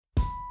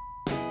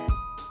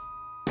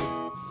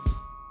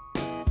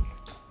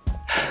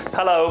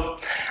Hello,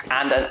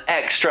 and an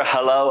extra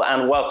hello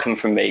and welcome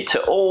from me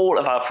to all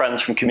of our friends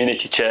from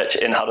Community Church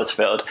in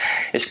Huddersfield.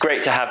 It's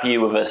great to have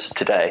you with us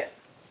today.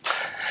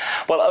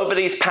 Well, over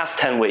these past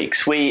 10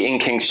 weeks, we in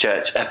King's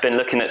Church have been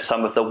looking at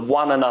some of the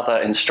one another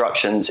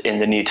instructions in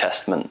the New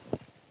Testament.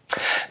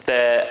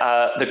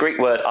 The Greek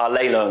word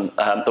arlelon,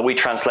 that we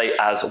translate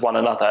as one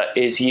another,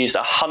 is used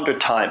 100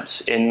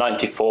 times in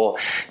 94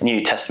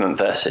 New Testament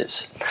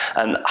verses.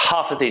 And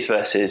half of these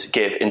verses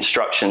give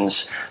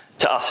instructions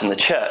to us in the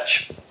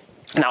church.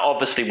 Now,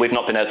 obviously, we've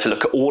not been able to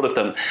look at all of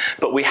them,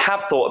 but we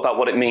have thought about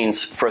what it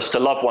means for us to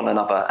love one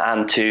another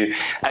and to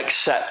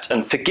accept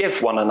and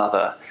forgive one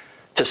another,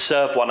 to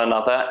serve one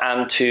another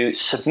and to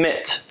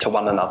submit to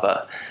one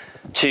another,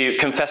 to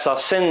confess our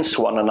sins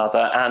to one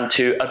another and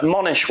to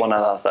admonish one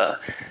another,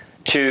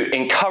 to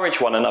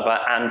encourage one another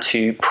and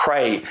to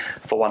pray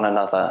for one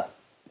another.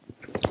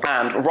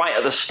 And right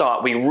at the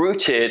start, we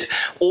rooted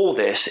all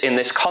this in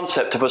this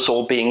concept of us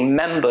all being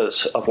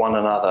members of one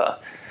another.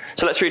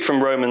 So let's read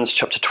from Romans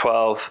chapter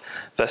 12,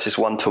 verses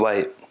 1 to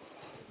 8.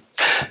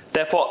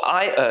 Therefore,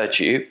 I urge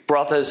you,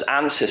 brothers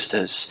and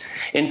sisters,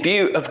 in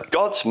view of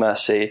God's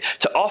mercy,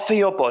 to offer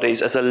your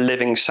bodies as a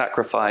living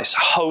sacrifice,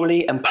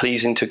 holy and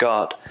pleasing to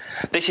God.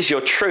 This is your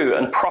true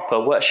and proper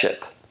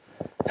worship.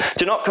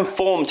 Do not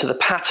conform to the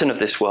pattern of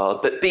this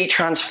world, but be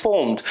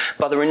transformed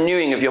by the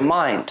renewing of your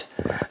mind.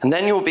 And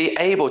then you will be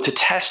able to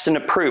test and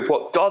approve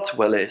what God's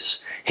will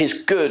is,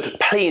 his good,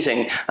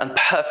 pleasing, and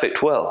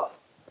perfect will.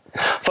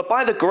 For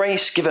by the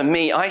grace given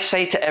me, I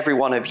say to every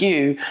one of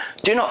you,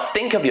 do not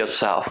think of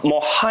yourself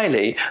more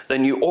highly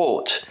than you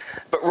ought,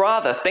 but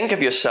rather think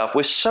of yourself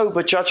with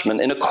sober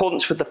judgment in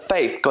accordance with the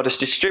faith God has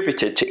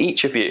distributed to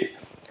each of you.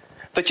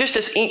 For just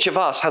as each of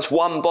us has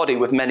one body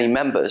with many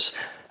members,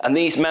 and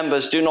these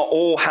members do not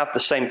all have the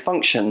same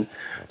function,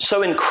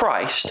 so in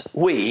Christ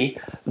we,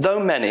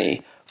 though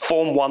many,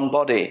 form one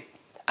body,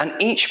 and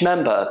each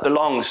member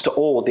belongs to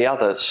all the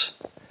others.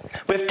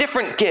 We have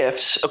different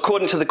gifts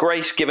according to the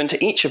grace given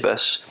to each of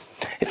us.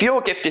 If your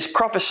gift is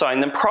prophesying,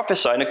 then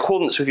prophesy in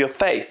accordance with your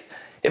faith.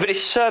 If it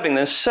is serving,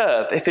 then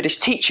serve. If it is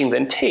teaching,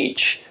 then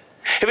teach.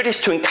 If it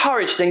is to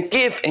encourage, then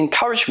give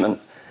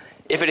encouragement.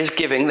 If it is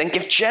giving, then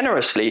give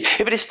generously.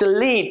 If it is to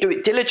lead, do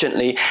it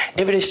diligently.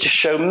 If it is to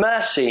show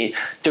mercy,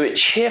 do it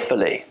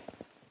cheerfully.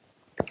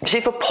 You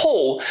see, for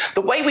Paul,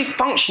 the way we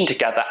function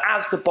together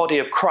as the body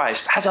of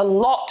Christ has a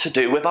lot to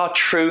do with our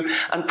true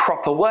and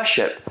proper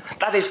worship.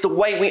 That is the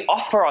way we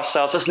offer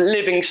ourselves as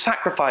living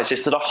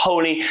sacrifices that are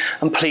holy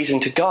and pleasing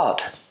to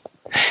God.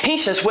 He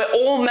says we're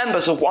all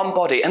members of one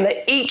body and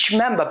that each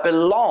member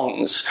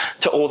belongs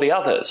to all the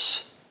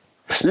others.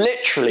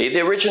 Literally,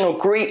 the original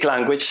Greek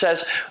language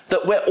says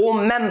that we're all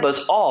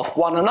members of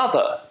one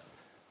another.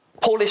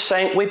 Paul is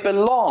saying we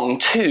belong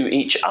to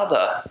each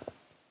other.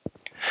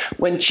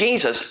 When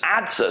Jesus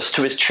adds us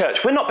to his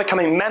church, we're not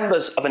becoming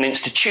members of an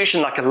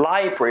institution like a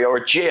library or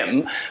a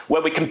gym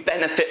where we can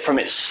benefit from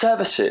its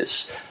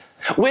services.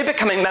 We're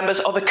becoming members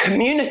of a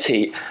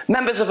community,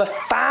 members of a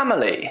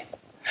family.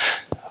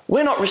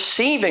 We're not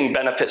receiving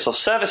benefits or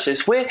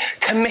services. We're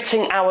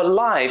committing our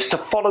lives to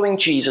following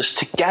Jesus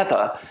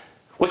together.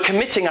 We're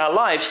committing our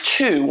lives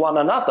to one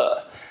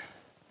another.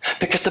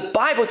 Because the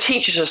Bible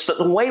teaches us that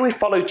the way we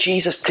follow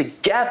Jesus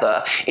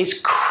together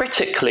is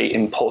critically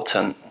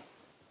important.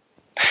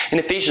 In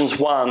Ephesians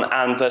 1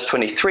 and verse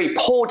 23,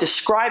 Paul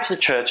describes the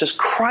church as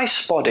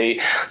Christ's body,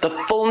 the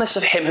fullness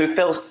of him who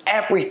fills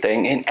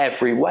everything in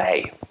every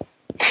way.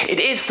 It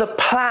is the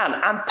plan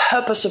and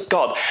purpose of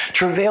God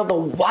to reveal the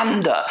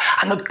wonder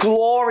and the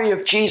glory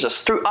of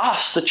Jesus through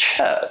us, the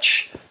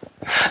church.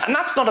 And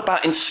that's not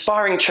about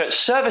inspiring church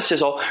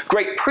services or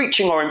great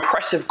preaching or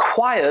impressive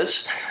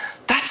choirs.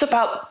 That's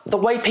about the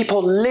way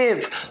people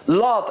live,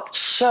 love,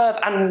 serve,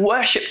 and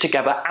worship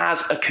together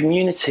as a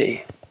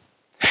community.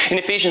 In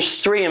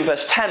Ephesians 3 and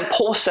verse 10,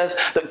 Paul says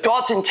that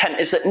God's intent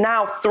is that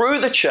now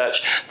through the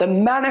church, the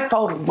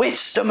manifold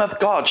wisdom of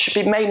God should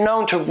be made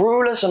known to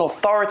rulers and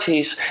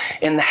authorities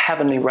in the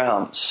heavenly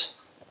realms.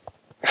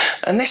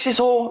 And this is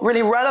all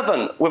really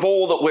relevant with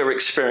all that we're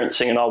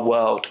experiencing in our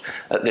world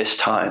at this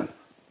time.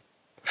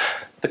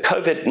 The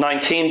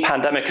COVID-19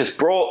 pandemic has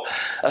brought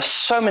us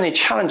so many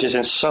challenges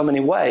in so many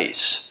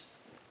ways.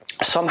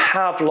 Some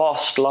have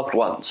lost loved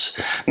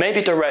ones,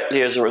 maybe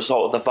directly as a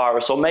result of the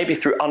virus or maybe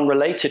through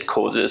unrelated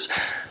causes.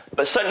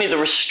 But certainly the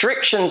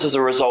restrictions as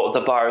a result of the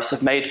virus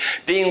have made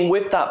being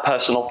with that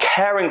person or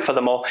caring for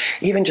them or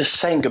even just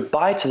saying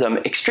goodbye to them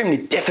extremely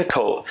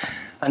difficult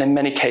and in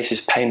many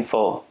cases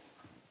painful.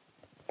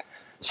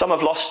 Some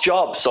have lost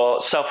jobs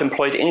or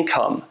self-employed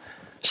income.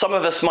 Some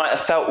of us might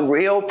have felt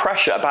real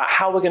pressure about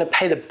how we're going to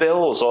pay the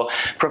bills or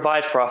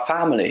provide for our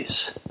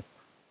families.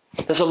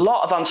 There's a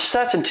lot of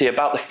uncertainty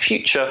about the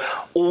future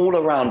all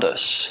around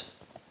us.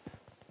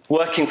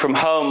 Working from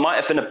home might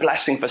have been a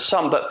blessing for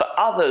some, but for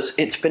others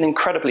it's been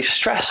incredibly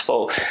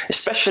stressful,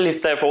 especially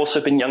if there have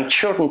also been young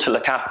children to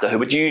look after who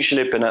would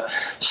usually have been at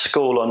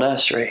school or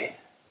nursery.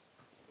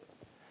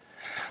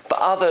 For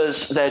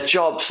others, their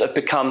jobs have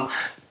become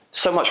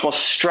so much more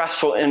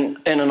stressful in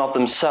and of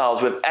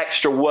themselves, with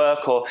extra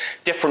work or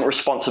different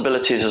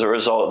responsibilities as a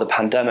result of the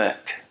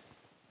pandemic.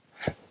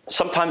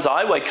 Sometimes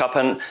I wake up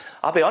and,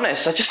 I'll be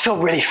honest, I just feel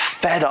really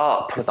fed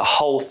up with the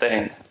whole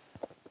thing.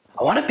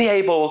 I want to be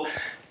able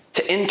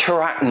to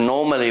interact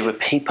normally with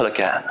people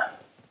again.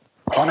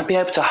 I want to be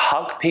able to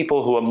hug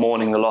people who are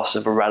mourning the loss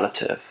of a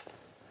relative.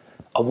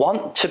 I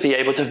want to be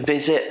able to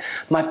visit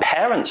my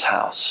parents'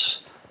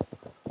 house.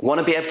 I want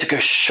to be able to go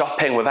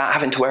shopping without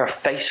having to wear a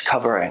face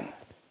covering.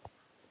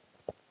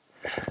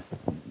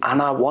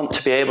 And I want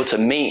to be able to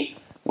meet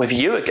with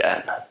you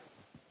again.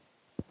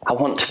 I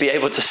want to be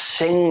able to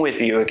sing with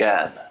you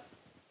again.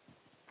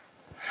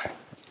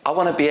 I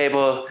want to be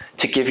able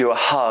to give you a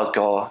hug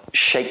or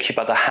shake you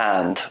by the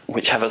hand,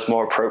 whichever's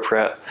more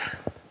appropriate.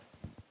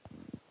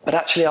 But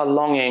actually our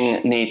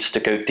longing needs to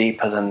go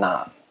deeper than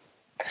that.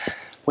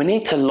 We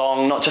need to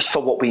long not just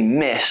for what we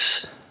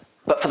miss,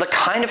 but for the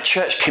kind of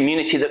church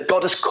community that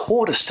God has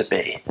called us to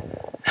be.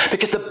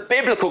 Because the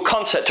biblical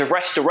concept of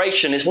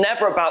restoration is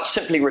never about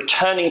simply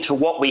returning to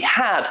what we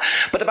had,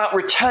 but about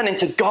returning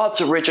to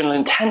God's original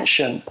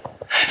intention.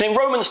 And in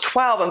Romans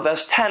 12 and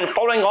verse 10,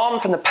 following on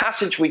from the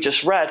passage we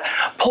just read,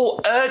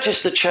 Paul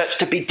urges the church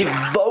to be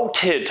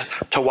devoted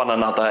to one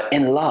another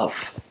in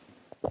love.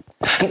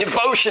 And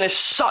devotion is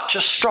such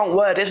a strong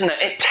word, isn't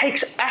it? It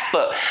takes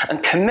effort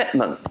and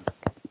commitment.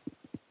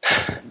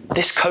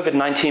 This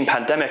COVID-19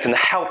 pandemic and the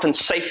health and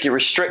safety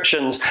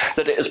restrictions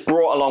that it has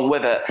brought along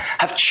with it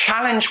have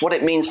challenged what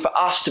it means for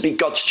us to be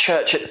God's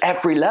church at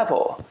every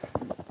level.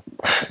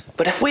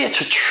 But if we are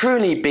to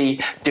truly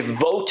be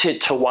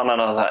devoted to one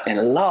another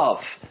in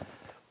love,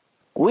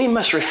 we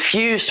must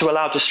refuse to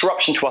allow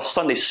disruption to our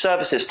Sunday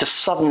services to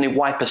suddenly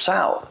wipe us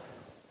out.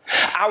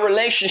 Our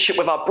relationship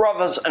with our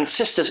brothers and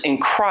sisters in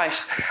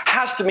Christ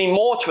has to mean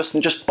more to us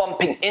than just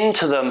bumping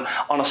into them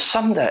on a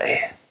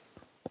Sunday.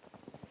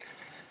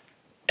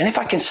 And if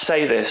I can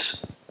say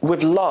this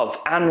with love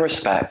and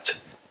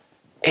respect,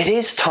 it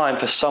is time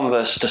for some of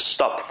us to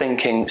stop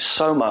thinking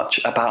so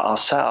much about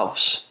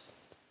ourselves.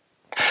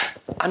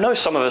 I know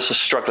some of us are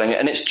struggling,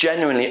 and it's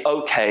genuinely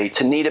okay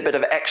to need a bit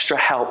of extra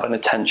help and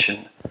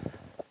attention.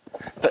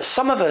 But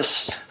some of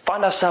us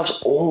find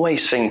ourselves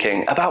always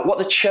thinking about what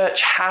the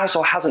church has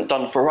or hasn't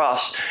done for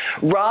us,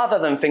 rather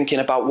than thinking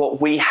about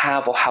what we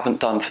have or haven't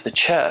done for the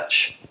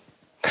church.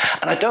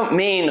 And I don't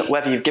mean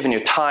whether you've given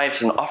your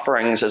tithes and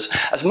offerings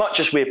as much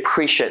as we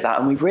appreciate that,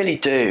 and we really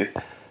do.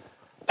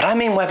 But I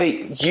mean whether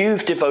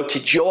you've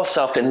devoted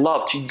yourself in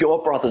love to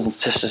your brothers and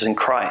sisters in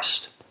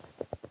Christ.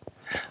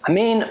 I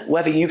mean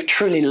whether you've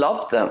truly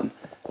loved them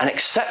and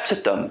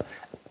accepted them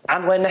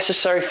and where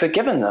necessary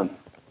forgiven them.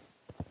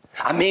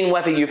 I mean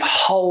whether you've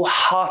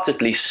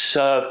wholeheartedly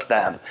served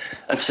them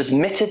and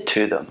submitted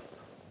to them.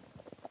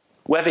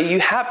 Whether you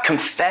have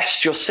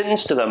confessed your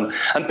sins to them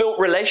and built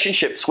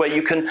relationships where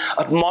you can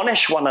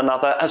admonish one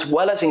another as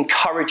well as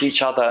encourage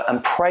each other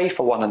and pray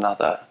for one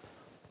another.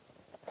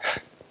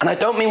 And I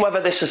don't mean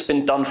whether this has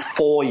been done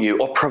for you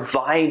or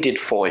provided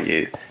for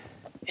you.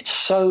 It's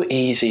so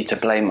easy to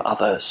blame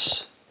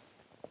others.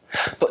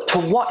 But to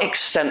what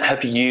extent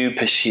have you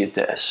pursued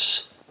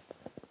this?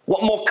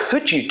 What more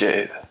could you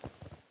do?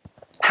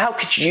 How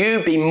could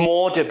you be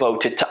more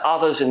devoted to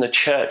others in the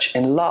church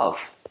in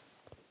love?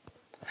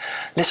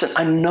 Listen,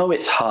 I know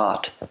it's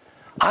hard.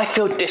 I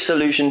feel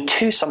disillusioned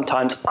too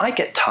sometimes. I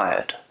get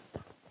tired.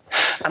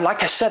 And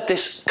like I said,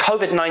 this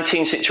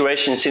COVID-19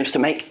 situation seems to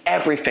make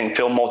everything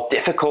feel more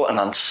difficult and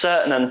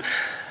uncertain and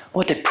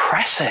more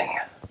depressing.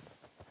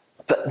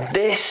 But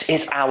this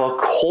is our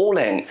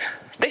calling.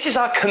 This is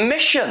our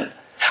commission.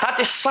 Our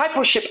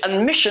discipleship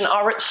and mission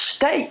are at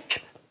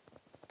stake.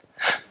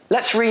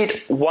 Let's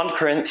read 1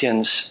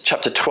 Corinthians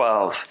chapter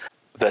 12,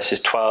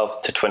 verses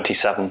 12 to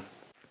 27.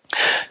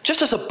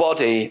 Just as a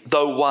body,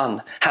 though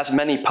one, has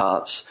many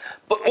parts,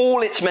 but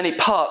all its many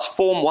parts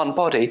form one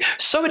body,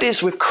 so it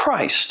is with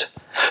Christ.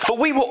 For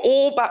we were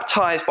all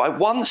baptized by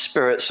one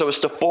Spirit so as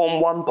to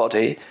form one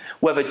body,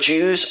 whether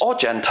Jews or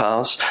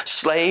Gentiles,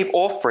 slave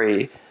or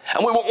free,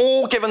 and we were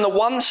all given the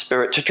one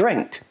Spirit to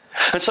drink.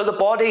 And so the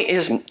body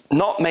is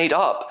not made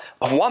up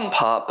of one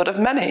part, but of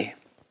many.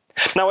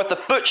 Now, if the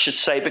foot should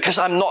say, because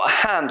I'm not a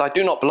hand, I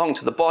do not belong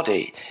to the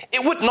body,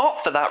 it would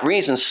not for that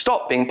reason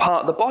stop being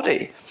part of the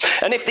body.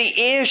 And if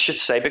the ear should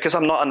say, because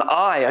I'm not an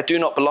eye, I do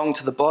not belong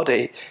to the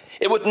body,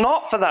 it would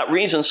not for that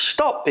reason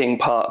stop being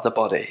part of the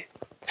body.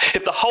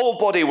 If the whole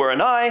body were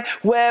an eye,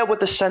 where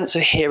would the sense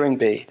of hearing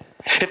be?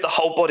 If the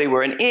whole body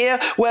were an ear,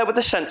 where would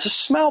the sense of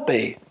smell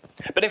be?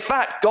 But in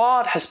fact,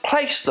 God has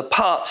placed the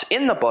parts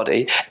in the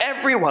body,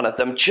 every one of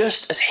them,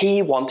 just as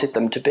he wanted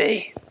them to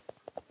be.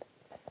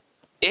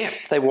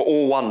 If they were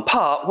all one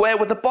part, where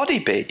would the body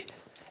be?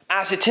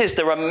 As it is,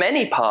 there are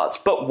many parts,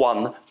 but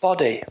one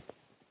body.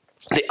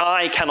 The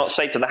eye cannot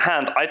say to the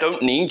hand, I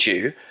don't need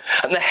you.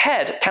 And the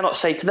head cannot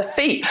say to the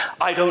feet,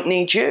 I don't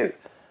need you.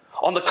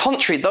 On the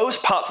contrary, those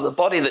parts of the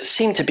body that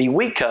seem to be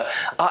weaker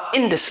are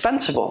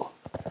indispensable.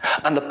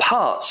 And the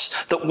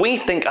parts that we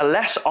think are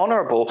less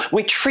honorable,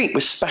 we treat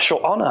with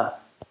special honor.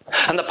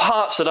 And the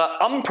parts that are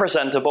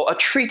unpresentable are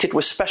treated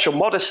with special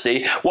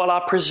modesty, while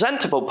our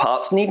presentable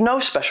parts need no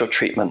special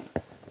treatment.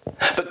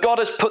 But God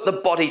has put the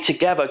body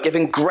together,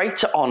 giving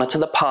greater honor to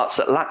the parts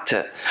that lacked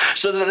it,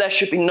 so that there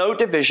should be no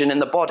division in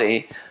the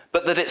body,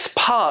 but that its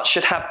parts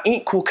should have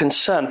equal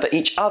concern for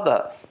each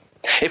other.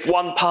 If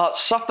one part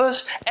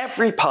suffers,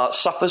 every part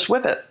suffers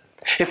with it.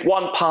 If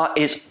one part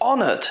is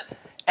honored,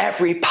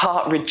 every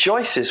part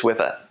rejoices with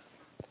it.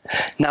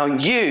 Now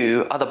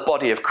you are the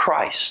body of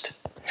Christ,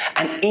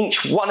 and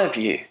each one of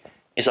you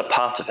is a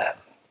part of it.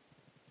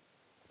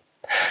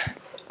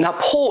 Now,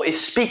 Paul is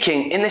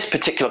speaking in this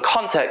particular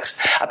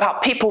context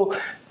about people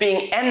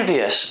being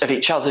envious of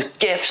each other's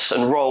gifts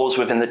and roles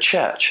within the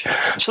church.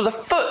 So the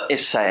foot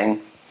is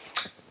saying,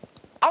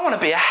 I want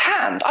to be a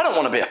hand. I don't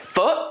want to be a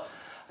foot.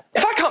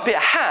 If I can't be a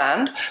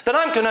hand, then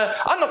I'm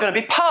not going to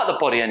be part of the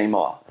body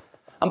anymore.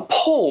 And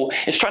Paul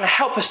is trying to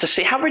help us to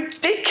see how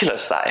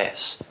ridiculous that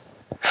is.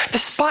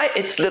 Despite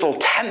its little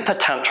temper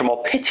tantrum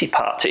or pity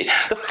party,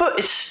 the foot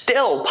is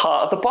still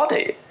part of the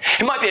body.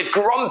 It might be a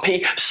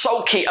grumpy,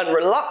 sulky and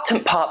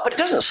reluctant part, but it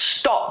doesn't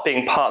stop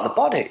being part of the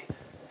body.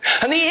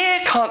 And the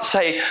ear can't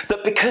say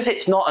that because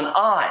it's not an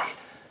eye,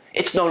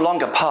 it's no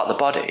longer part of the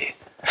body.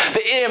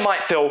 The ear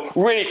might feel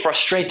really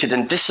frustrated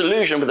and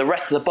disillusioned with the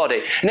rest of the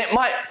body, and it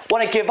might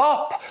want to give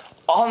up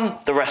on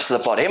the rest of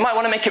the body. It might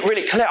want to make it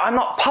really clear, I'm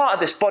not part of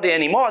this body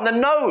anymore. And the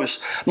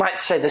nose might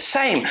say the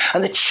same,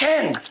 and the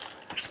chin.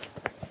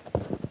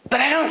 But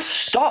they don't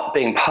stop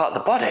being part of the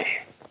body.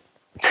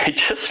 They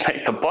just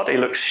make the body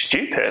look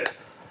stupid.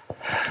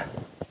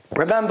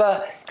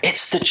 Remember,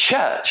 it's the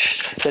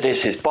church that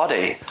is his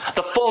body,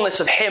 the fullness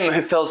of him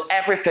who fills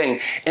everything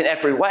in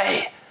every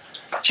way.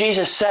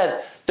 Jesus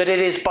said that it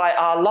is by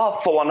our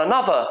love for one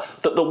another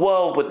that the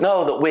world would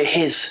know that we're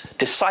his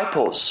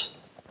disciples.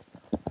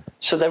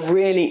 So there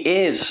really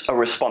is a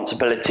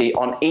responsibility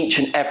on each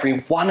and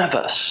every one of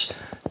us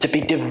to be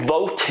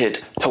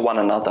devoted to one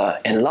another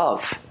in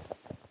love.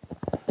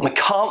 We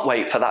can't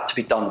wait for that to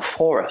be done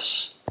for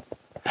us.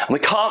 We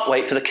can't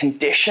wait for the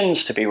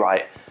conditions to be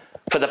right,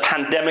 for the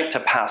pandemic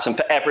to pass and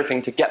for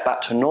everything to get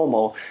back to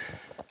normal.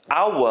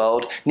 Our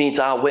world needs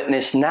our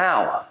witness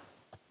now.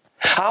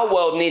 Our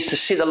world needs to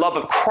see the love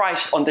of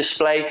Christ on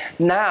display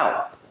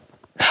now.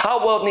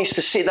 Our world needs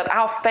to see that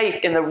our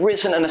faith in the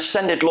risen and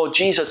ascended Lord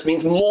Jesus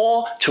means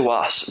more to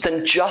us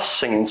than just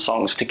singing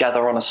songs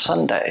together on a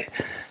Sunday.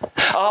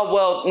 Our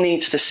world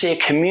needs to see a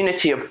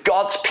community of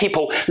God's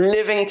people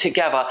living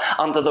together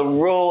under the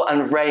rule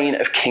and reign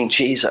of King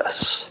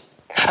Jesus.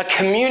 A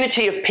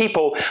community of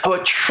people who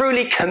are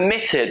truly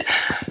committed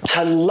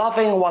to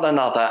loving one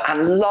another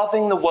and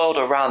loving the world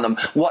around them,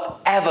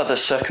 whatever the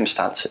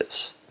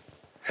circumstances.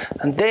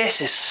 And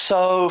this is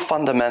so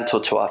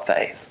fundamental to our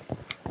faith.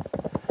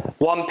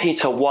 1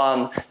 Peter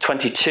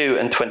 1:22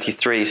 and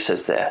 23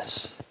 says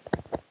this.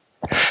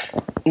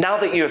 Now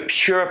that you have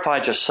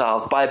purified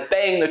yourselves by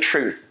obeying the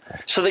truth,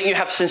 so that you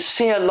have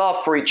sincere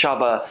love for each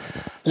other,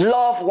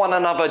 love one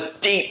another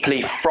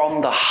deeply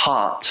from the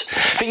heart.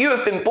 For you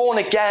have been born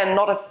again,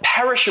 not of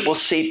perishable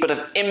seed, but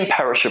of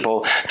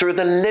imperishable, through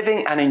the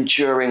living and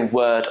enduring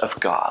word of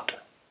God.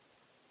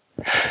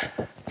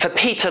 For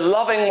Peter,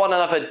 loving one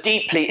another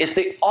deeply is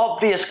the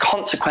obvious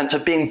consequence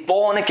of being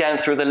born again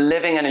through the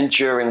living and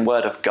enduring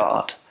word of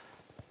God.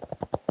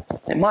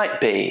 It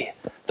might be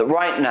that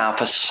right now,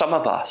 for some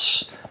of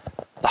us,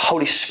 the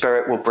Holy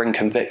Spirit will bring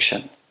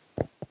conviction.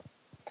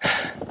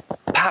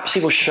 Perhaps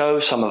he will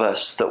show some of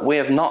us that we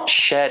have not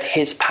shared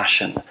his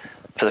passion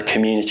for the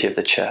community of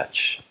the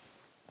church.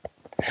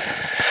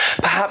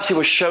 Perhaps he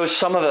will show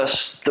some of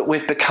us that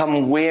we've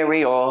become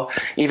weary or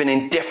even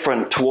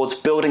indifferent towards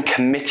building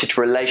committed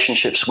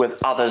relationships with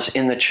others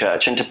in the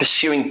church and to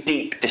pursuing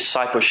deep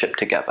discipleship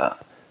together.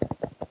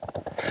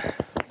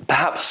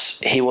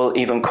 Perhaps he will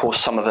even call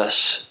some of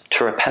us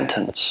to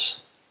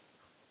repentance.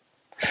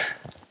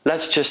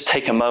 Let's just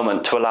take a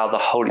moment to allow the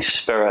Holy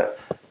Spirit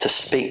to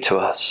speak to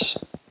us.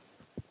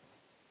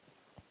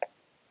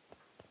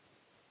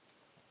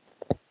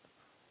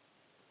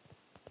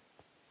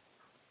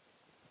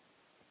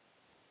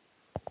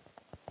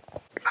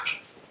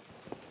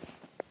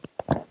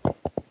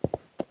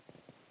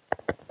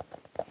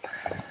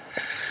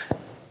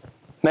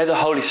 May the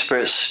Holy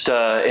Spirit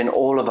stir in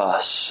all of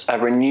us a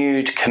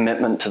renewed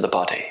commitment to the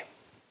body.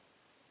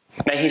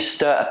 May he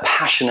stir a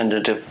passion and a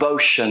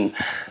devotion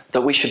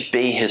that we should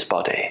be his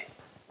body,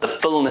 the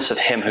fullness of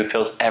him who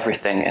fills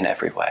everything in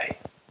every way.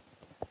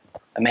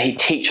 And may he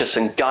teach us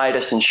and guide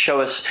us and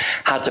show us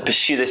how to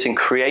pursue this in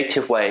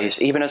creative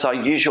ways, even as our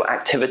usual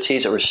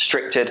activities are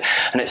restricted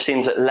and it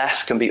seems that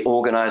less can be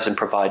organized and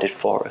provided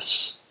for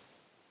us.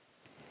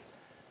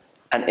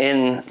 And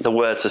in the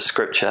words of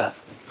Scripture,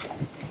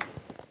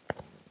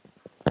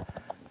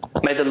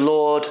 may the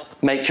Lord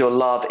make your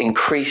love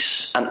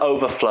increase and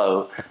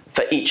overflow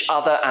for each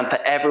other and for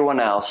everyone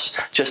else,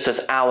 just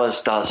as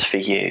ours does for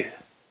you.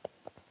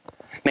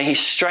 May he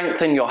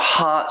strengthen your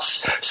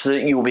hearts so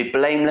that you will be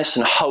blameless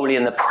and holy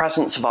in the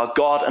presence of our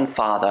God and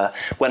Father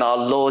when our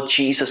Lord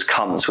Jesus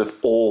comes with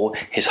all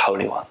his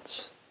holy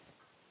ones.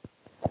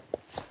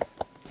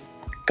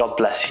 God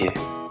bless you.